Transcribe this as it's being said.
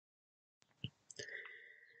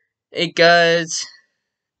Hey guys,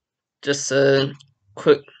 just a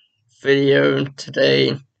quick video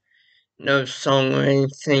today. No song or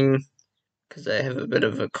anything because I have a bit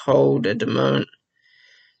of a cold at the moment.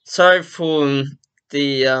 Sorry for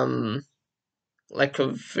the lack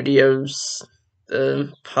of videos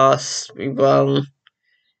the past wee while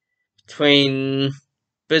between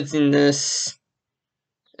busyness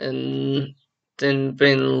and then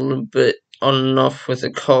being a little bit on and off with a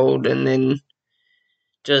cold, and then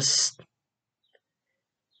just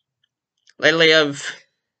lately I've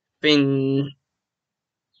been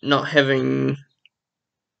not having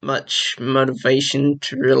much motivation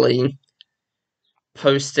to really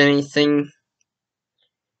post anything.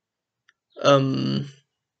 Um,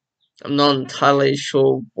 I'm not entirely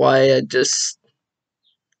sure why. I just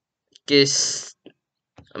guess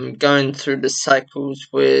I'm going through the cycles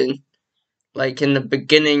where, like, in the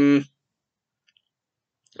beginning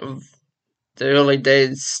of the early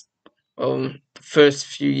days, the first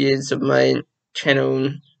few years of my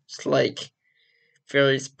channel, it's like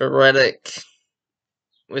very sporadic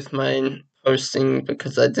with my posting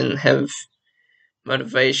because I didn't have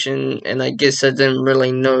motivation, and I guess I didn't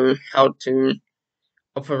really know how to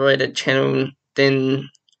operate a channel. Then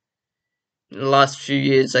in the last few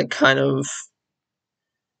years I kind of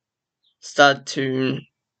started to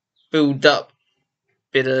build up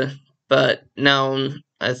better, but now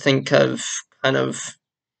I think I've kind of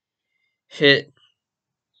hit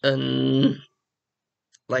and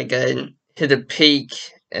like I hit a peak,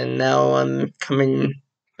 and now I'm coming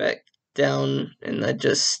back down, and I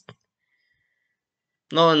just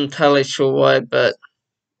not entirely sure why, but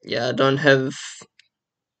yeah, I don't have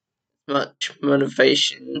much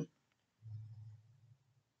motivation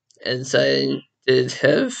as I did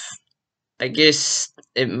have. I guess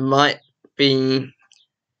it might be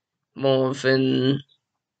more of an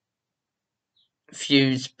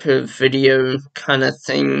views per video kind of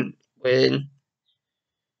thing, where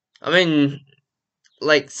I mean,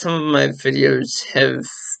 like, some of my videos have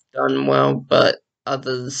done well, but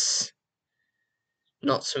others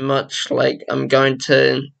not so much. Like, I'm going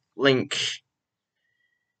to link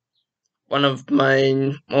one of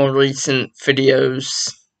my more recent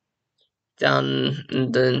videos down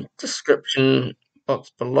in the description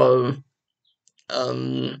box below,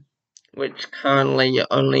 which currently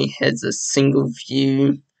only has a single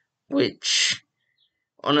view, which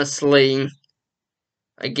honestly,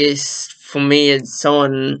 I guess for me as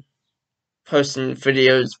someone posting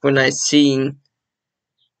videos, when I see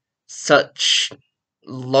such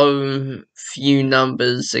low view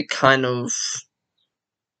numbers, it kind of,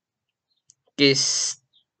 guess,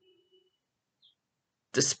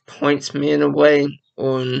 disappoints me in a way,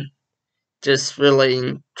 or just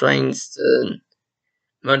really drains the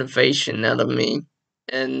motivation out of me.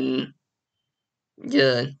 And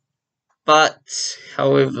yeah, but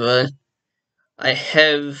however, I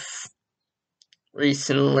have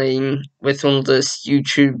recently, with all this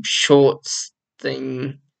YouTube Shorts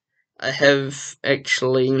thing, I have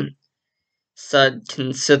actually started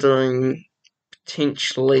considering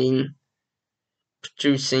potentially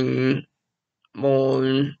producing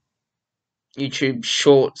more YouTube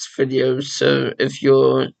Shorts videos. So if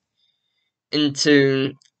you're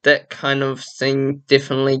into that kind of thing,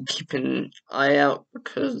 definitely keep an eye out,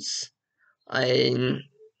 because I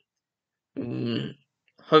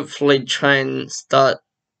hopefully try and start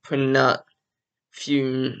putting out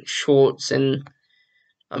few shorts, and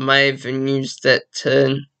I may even use that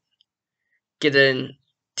to get a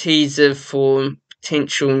teaser for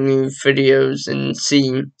potential new videos and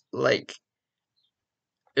see, like,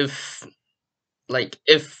 if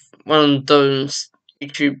if one of those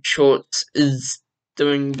YouTube shorts is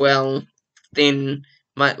doing well, then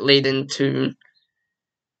might lead into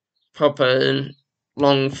proper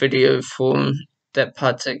long video for that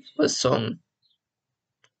particular song.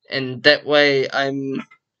 And that way I'm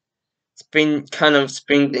kind of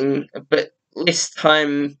spending a bit less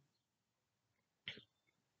time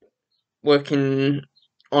working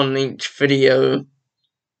on each video,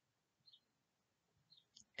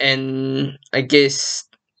 and I guess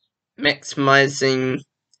maximizing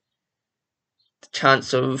the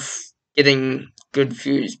chance of getting good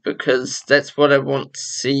views, because that's what I want to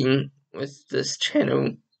see with this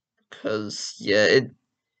channel. Because yeah,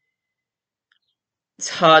 it's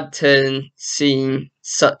hard to see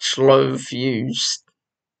such low views,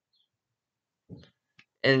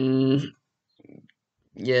 and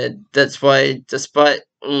yeah, that's why, despite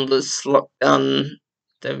all this lockdown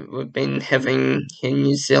that we've been having here in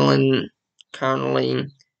New Zealand currently,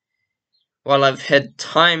 while I've had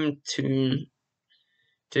time to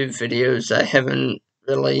do videos, I haven't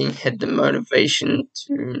really had the motivation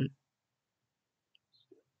to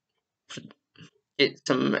get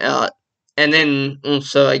some out. And then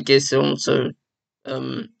also, I guess it also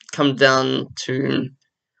come down to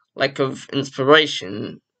lack of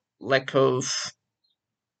inspiration, lack of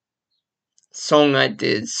song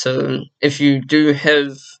ideas. So if you do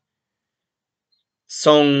have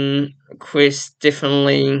song requests,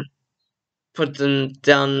 definitely put them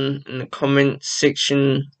down in the comments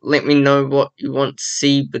section. Let me know what you want to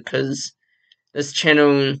see, because this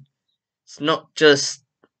channel is not just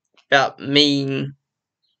about me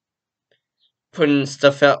putting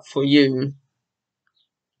stuff out for you.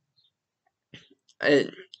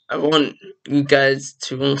 I want you guys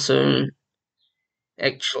to also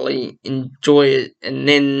actually enjoy it, and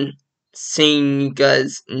then seeing you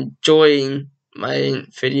guys enjoying my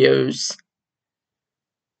videos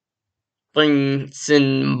brings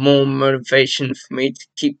in more motivation for me to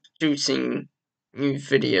keep producing new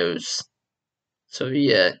videos. So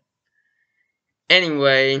yeah.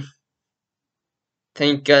 Anyway,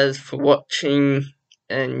 thank you guys for watching,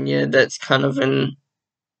 and yeah, that's kind of a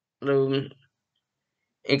little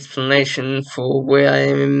explanation for where I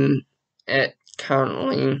am at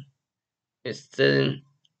currently.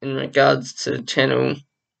 In regards to the channel.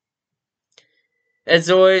 As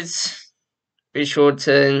always, be sure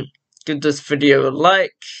to give this video a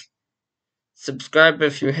like, subscribe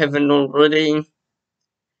if you haven't already,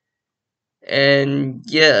 and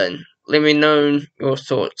yeah, let me know your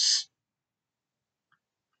thoughts.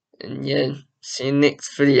 And yeah, see you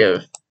next video.